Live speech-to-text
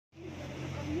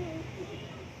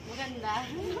maganda.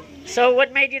 So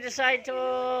what made you decide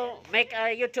to make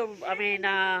a YouTube,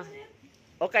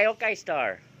 Okay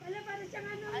star?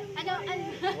 Ano?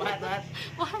 What?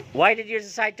 Why did you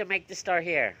decide to make the star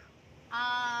here?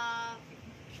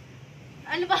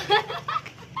 Ano ba?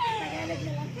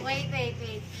 Wait.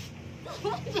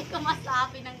 Hindi ko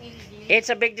masabi ng English. It's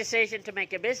a big decision to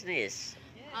make a business.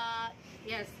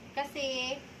 Yes.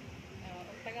 Kasi...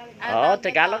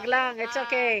 Tagalog lang. It's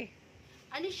okay.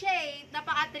 Ano siya eh,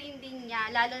 napaka-trending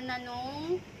niya, lalo na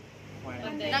nung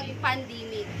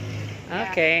nag-pandemic.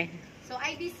 Okay. So,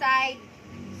 I decide,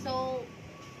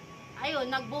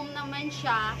 ayun, nag-boom naman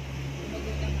siya.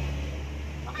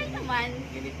 Okay naman.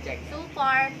 So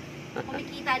far,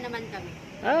 kumikita naman kami.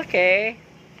 Okay.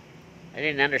 I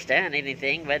didn't understand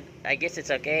anything, but I guess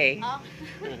it's okay.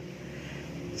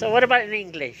 So what about in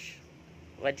English?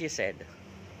 What you said?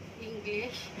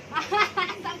 English?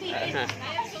 I am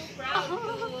so proud to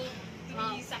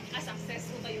be a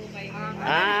successful kayo.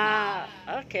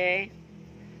 Okay.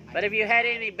 But have you had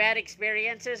any bad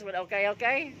experiences with Okay?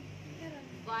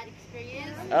 Bad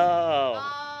experience? Oh.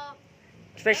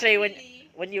 Especially when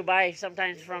you buy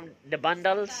sometimes from the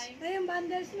bundles.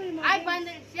 Bundles.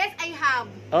 Yes, I have.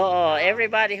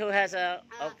 Everybody who has a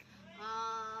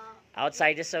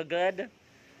outside is so good.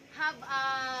 Have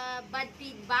bad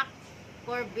feedback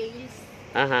for bales.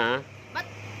 But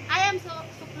I am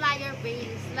supplier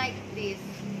bales like this.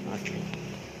 Okay.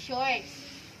 Shorts.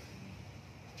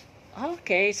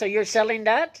 Okay, so you're selling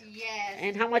that? Yes.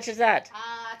 And how much is that?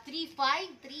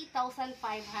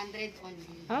 3,500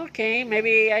 only. Okay,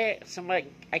 maybe I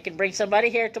can bring somebody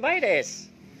here to buy this.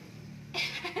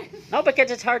 No,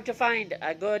 because it's hard to find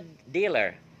a good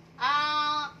dealer.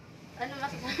 Ano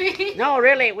masasabi? No,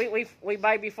 really, we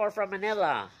buy before from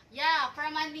Manila. Yeah,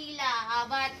 from Manila.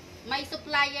 But my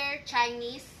supplier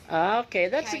Chinese. Okay,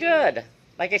 that's good.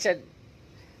 Like I said,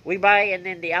 we buy and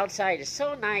then the outside is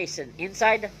so nice and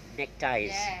inside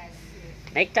neckties. Yes.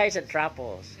 Neckties and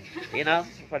trapos,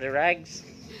 for the rags.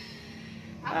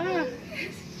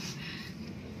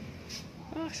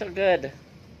 So good.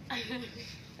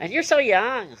 And you're so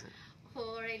young.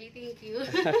 Oh, really? Thank you.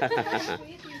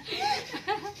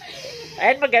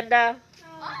 And maganda.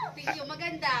 Thank you.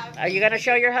 Maganda. Are you gonna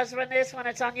show your husband this when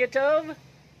it's on YouTube?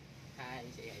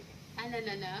 Ano?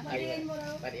 Ay.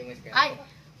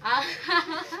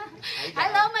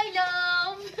 Hello, my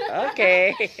love.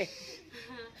 Okay.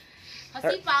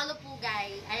 Kasi Paolo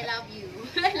Pugay, I love you.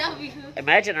 I love you.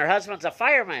 Imagine her husband's a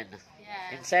fireman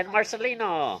Yes. in San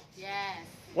Marcelino. Yes.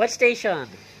 What station?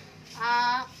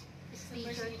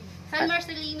 Station. San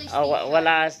Marcelino Station.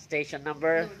 Wala station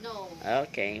number? No.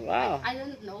 Okay, wow. I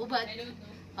don't know, but...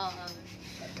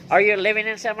 Are you living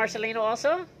in San Marcelino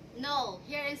also? No,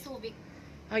 here in Subic.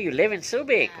 Oh, you live in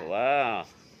Subic. Yeah. Wow.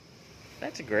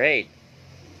 That's great.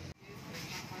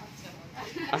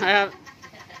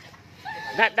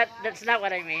 That's not what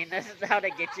I mean. That's how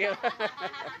they get you.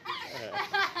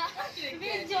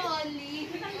 Video only.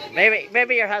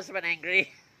 Maybe your husband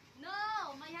angry. No,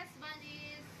 my husband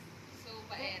is... So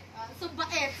bait.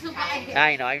 Subaet.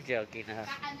 I know, I'm joking. Kind,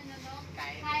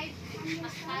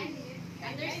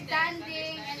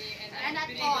 understanding, and at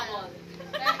all.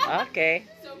 Okay.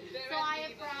 So I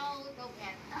am proud of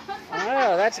it.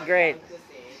 Oh, that's great.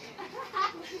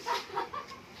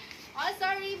 Oh,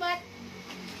 sorry, but...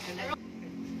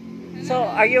 So,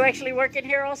 are you actually working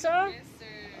here also? Yes, sir.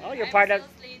 Oh, you're part of... I'm a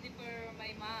sales lady for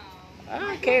my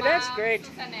mom. Okay, that's great.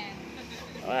 Susaneth.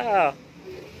 Wow.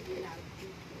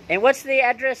 And what's the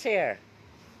address here?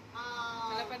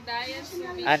 Malapandayan,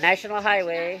 Subic. National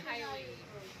Highway. Highway.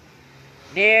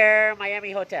 Near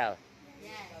Miami Hotel.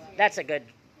 Yes. That's a good...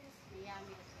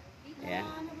 Yeah.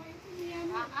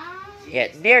 Yeah,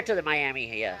 near to the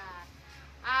Miami, yeah.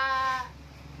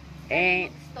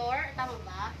 And... Store, tama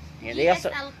ba? Yeah, they also...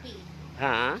 GSLP.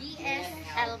 Huh?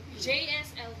 GSLP.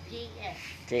 JSLP.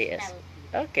 JS.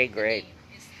 Okay, great.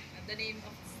 Is the name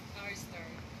of our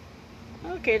store.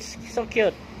 Okay, it's so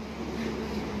cute.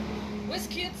 What's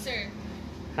cute, sir?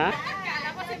 Huh?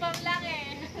 Kala ko si Bob lang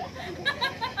eh.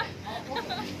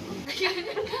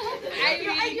 I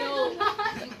really know.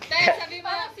 Dahil sabi mo,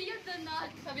 You do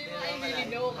not. sabi mo, I really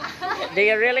know. Do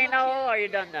you really know or you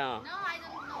don't know? No, I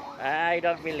don't know. I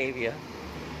don't believe you.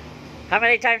 How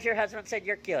many times your husband said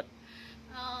you're cute?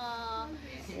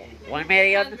 1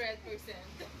 million? 100%.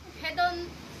 He don't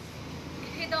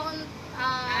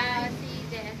see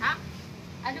this.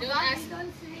 Ano Don't ba? ask.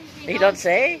 He don't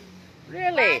say?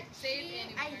 Really? Say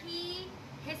it anymore.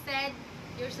 He said,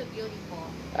 you're so beautiful.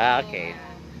 Okay,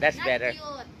 that's Not better.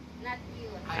 cute. Not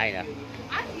cute. I know.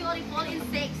 I'm beautiful and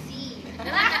sexy.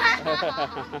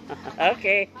 Okay,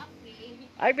 Okay.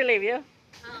 I believe you.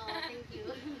 Oh.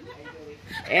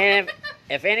 And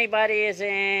if anybody is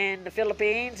in the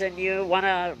Philippines and you want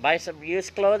to buy some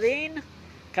used clothing,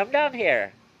 come down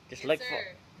here. Just Yes, look sir.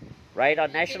 for right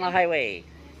on National Highway.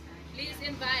 Please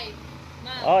invite.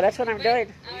 Ma'am. Oh, that's what I'm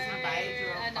doing. Please invite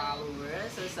your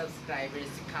followers or subscribers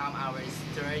to come our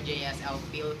store,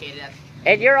 JSLP, located at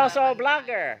And you're also a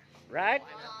blogger, right?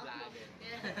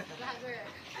 Yes, vlogger.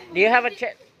 Do you have a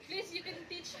Please, you can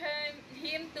teach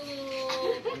him to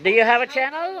Do you have a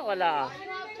channel? Wala.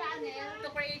 You have channel? to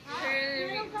create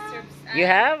her You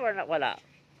have or not? Wala.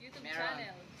 YouTube Meron.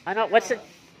 channel. Ano?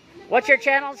 What's your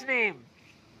channel's name?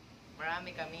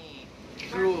 Marami kami.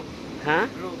 Group. Huh?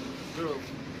 Group.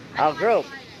 Oh, group.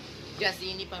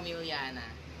 Jasini Pamiliana.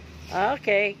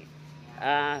 Okay.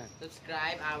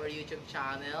 Subscribe our YouTube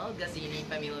channel, Gasini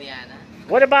Pamiliana.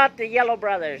 What about the Yellow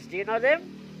Brothers? Do you know them?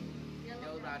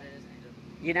 Yellow Brothers. I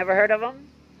don't You never heard of them?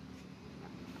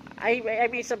 I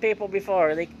meet some people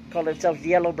before. They call themselves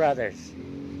Yellow Brothers.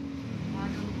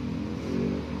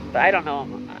 But I don't know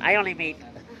 'em. I only meet. You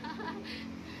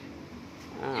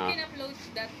can upload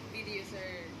that video, sir.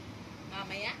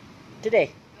 Mamaya.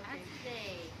 Today.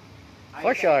 Today. Are For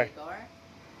you the sure. editor?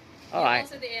 Oh, You're I,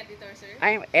 also the editor, sir.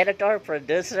 I'm editor,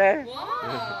 producer,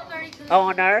 Wow. Very good.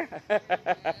 owner.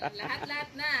 Lahat-lahat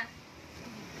na.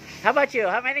 How about you?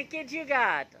 How many kids you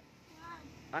got?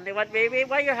 Only one baby?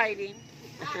 Why are you hiding?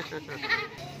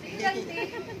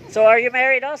 So are you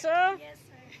married also? Yes,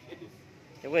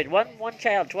 sir. With one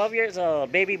child, 12 years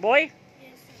old. Baby boy?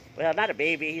 Yes, sir. Well, not a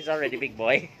baby. He's already a big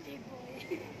boy. Big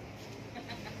boy.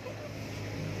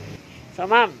 So,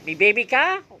 ma'am, may baby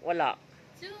ka? Wala.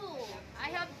 Two. I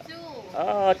have two.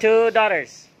 Oh, 2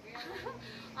 daughters. Two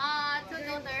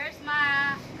daughters.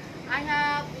 I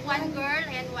have one girl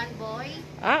and one boy.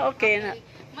 Ah, okay.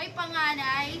 May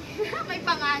panganay. May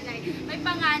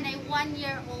panganay 1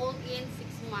 year old in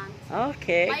 6 months.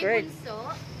 Okay, May great.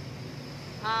 bunso,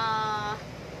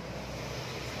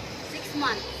 6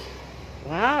 months.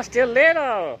 Wow, still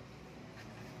little.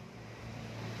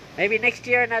 Maybe next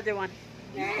year another one.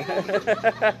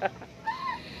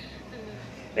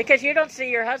 Because you don't see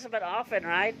your husband often,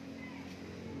 right?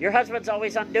 Your husband's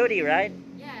always on duty, right?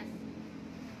 Yes.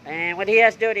 And when he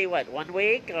has duty, what, 1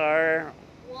 week or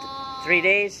 3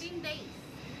 days? 10 days.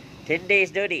 10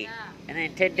 days duty? Yeah. And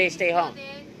then 10 days stay home? 10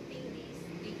 days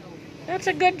stay home. That's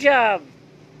a good job.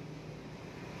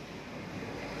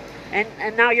 And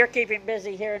now you're keeping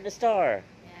busy here in the store.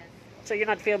 Yes. So you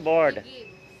not feel bored. He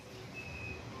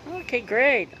gives. Okay,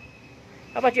 great.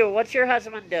 How about you? What's your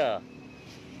husband do?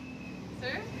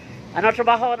 Sir? Ano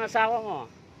trabaho ng asawa mo?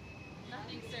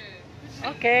 Nothing, sir.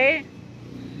 Okay.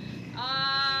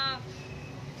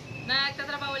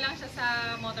 Nagtatrabaho lang siya sa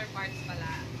motor parts pala.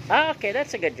 Ah, okay,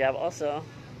 that's a good job also.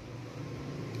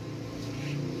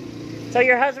 So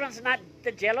your husband's not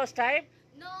the jealous type?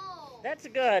 No. That's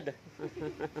good.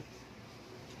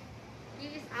 He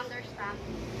is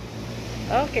understanding.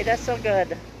 Okay, that's so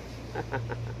good.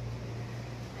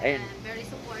 And And very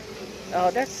supportive. oh,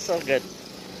 that's so good.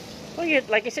 Well, you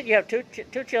like you said, you have two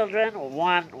children,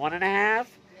 one and a half,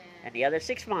 Yes. and the other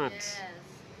 6 months. Yes.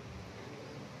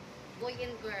 Boy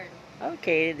and girl.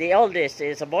 Okay, the oldest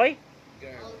is a boy.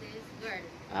 Girl. Oldest girl.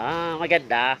 Ah,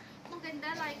 maganda. Maganda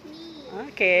like me.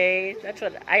 Okay, that's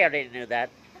what I already knew that.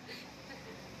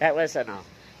 That was no,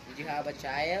 Did you have a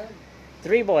child?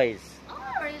 3 boys. Oh,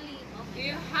 really? Do Okay.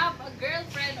 you have a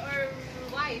girlfriend or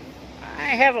wife?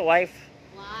 I have a wife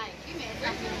Why?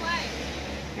 Where's your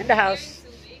wife? in the house,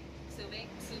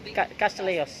 Subic.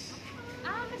 Castellos.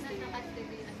 Ah, mas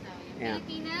nakastili na sa Yeah.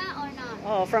 Filipina or not?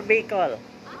 Oh, from Bicol.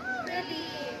 Ah, really?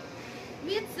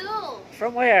 Me too.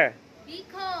 From where?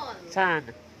 Bicol. San?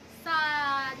 Sa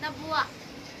Nabua.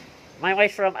 My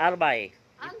wife's from Albay.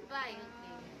 Albay.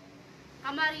 Okay.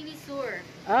 Camarines Sur.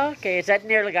 Okay, is that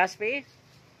near Legazpi?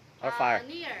 Or far?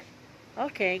 Near.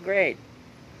 Okay, great.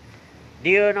 Do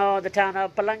you know the town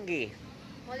of Palangi?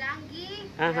 Polangi.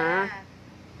 Uh-huh. Yeah.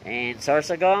 And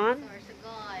Sorsogon?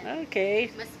 Sorsogon. Okay.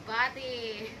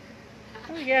 Masbate.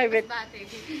 Oh, yeah, I've been,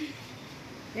 Masbate.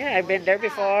 yeah, I've been there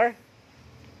before.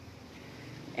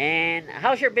 And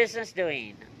how's your business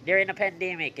doing during the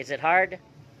pandemic? Is it hard?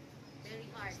 Very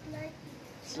hard.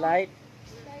 Slight?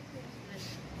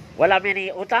 Wala many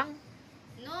utang?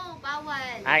 No, bawal.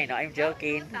 I know, I'm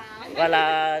joking. Utang.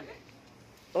 Wala.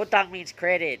 Utang means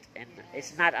credit and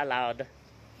it's not allowed.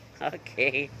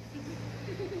 Okay.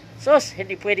 Sus,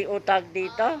 hindi pwede utang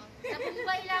dito? Sa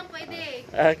Mumbai lang pwede.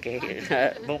 Okay.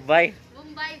 Mumbai.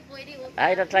 Mumbai pwede utang.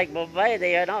 I don't like Mumbai.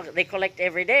 They collect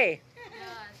every day. Yes,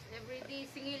 everyday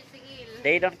singil-singil.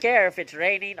 They don't care if it's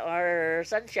raining or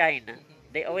sunshine.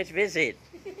 They always visit.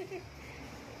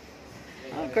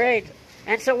 Oh, great.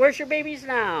 And so where's your babies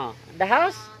now? In the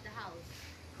house? The house.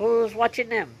 Who's watching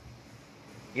them?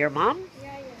 Your mom?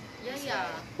 Yaya.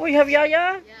 Oh, you have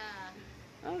Yaya?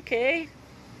 Yeah. Okay.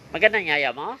 Magandang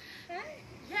Yaya mo?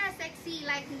 Yeah, sexy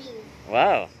like me.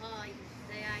 Wow. Oh,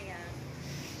 the Yaya.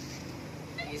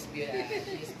 He's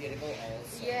beautiful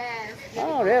also. Yes.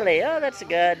 Oh, really? Oh, that's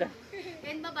good.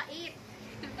 And mabait.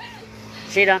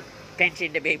 She don't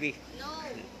pension the baby. No.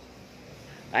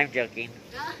 I'm joking.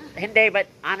 Hindi, but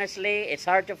honestly, it's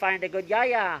hard to find a good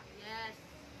Yaya. Yes.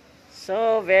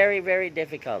 So very, very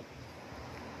difficult.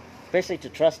 Especially to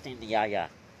trust in the Yaya.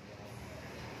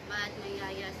 But my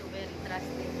Yaya so very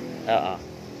trusted. Uh-oh.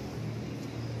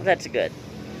 Well, that's good.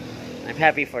 I'm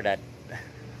happy for that.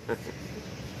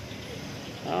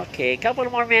 Okay, couple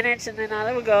more minutes and then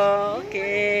there we go.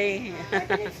 Okay.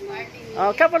 Oh,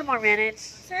 a couple more minutes.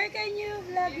 Sir, can you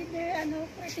vlog in there?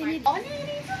 Party need? Oh,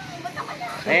 nilito. Bata ka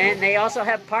na. And they also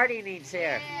have party needs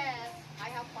here. Yes. I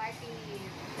have party.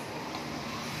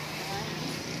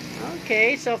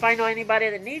 Okay, so if I know anybody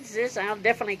that needs this, I'll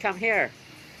definitely come here.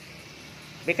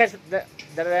 Because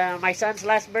my son's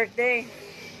last birthday,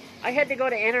 I had to go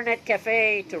to Internet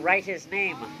Cafe to write his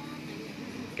name.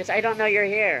 Because I don't know you're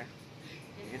here.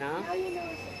 You know? How you know?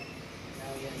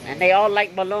 And they all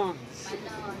like balloons.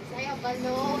 Balloons. I have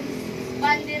balloons.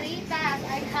 Banderitas.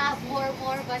 I have more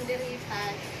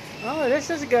banderitas. Oh, this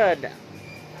is good.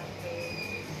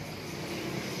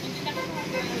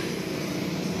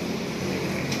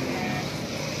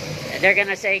 And they're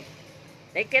gonna say,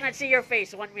 they cannot see your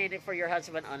face 1 minute for your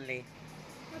husband only.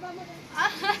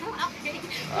 Okay.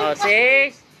 Oh,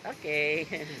 see? Okay.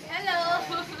 Hello.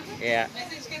 Yeah.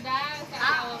 Message ka daw sa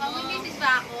asawa mo. Mag-message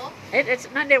ba ako? It's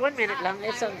hindi 1 minute lang.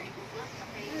 It's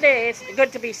hindi, it's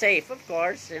good to be safe, of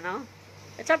course, you know.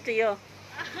 It's up to you.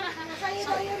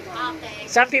 Okay.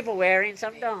 Some people wearing,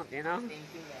 some don't, you know. Thank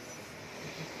you,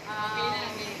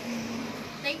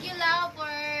 Thank you, Lau, for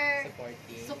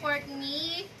supporting. support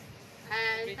me.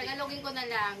 And Tagalogin ko na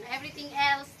lang. Everything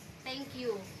else, thank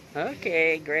you.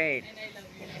 Okay, great. And I love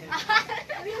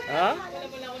you. Oh?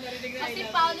 Wala ako narinig na I Kasi love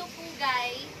you. Paolo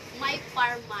Pugay, my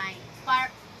fireman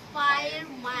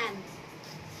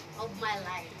of my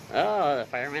life. Oh, the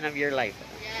fireman of your life.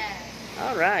 Yes.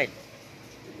 All right.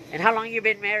 And how long you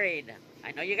been married?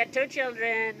 I know you got 2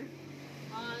 children.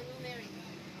 No married.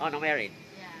 Oh, no married.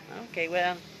 Yeah. Okay,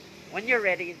 well, when you're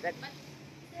ready, that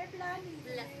They're planning.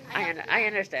 I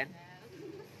understand.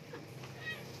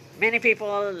 Many people,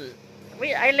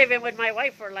 I live in with my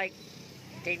wife for like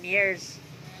 10 years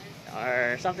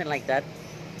or something like that.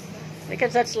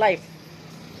 Because that's life.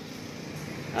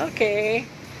 Okay.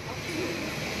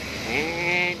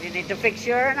 And you need to fix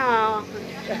your no.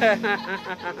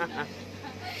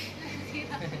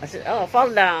 I said, oh, fall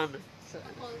down.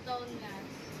 Hold on na.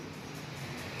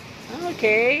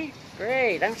 Okay,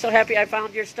 great. I'm so happy I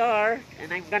found your star.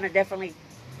 And I'm going to definitely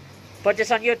put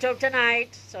this on YouTube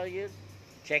tonight. So you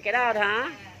check it out, huh?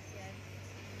 Yes, yes.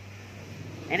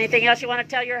 Anything else you want to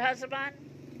tell your husband?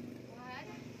 What?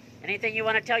 Anything you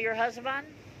want to tell your husband?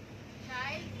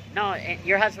 Child? No,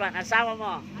 your husband, asawa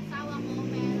mo. Asawa ko,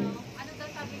 pero ano daw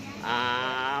sabi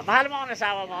niya? Mahal mo ang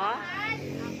asawa mo? Mahal?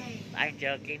 Okay. I'm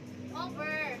joking.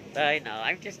 Over. I know,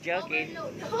 I'm just joking.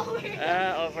 Overloaded.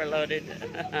 Overloaded.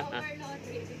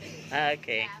 Overloaded.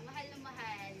 Okay. Yeah, mahal na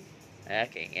mahal.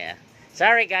 Okay, yeah.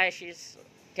 Sorry, guys, she's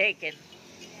taken.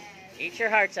 Yes. Eat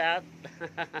your hearts out.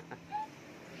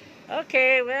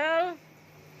 Okay, well,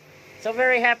 so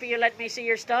very happy you let me see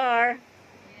your star.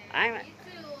 I'm You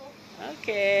too.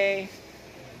 okay.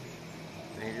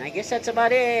 And I guess that's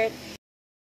about it.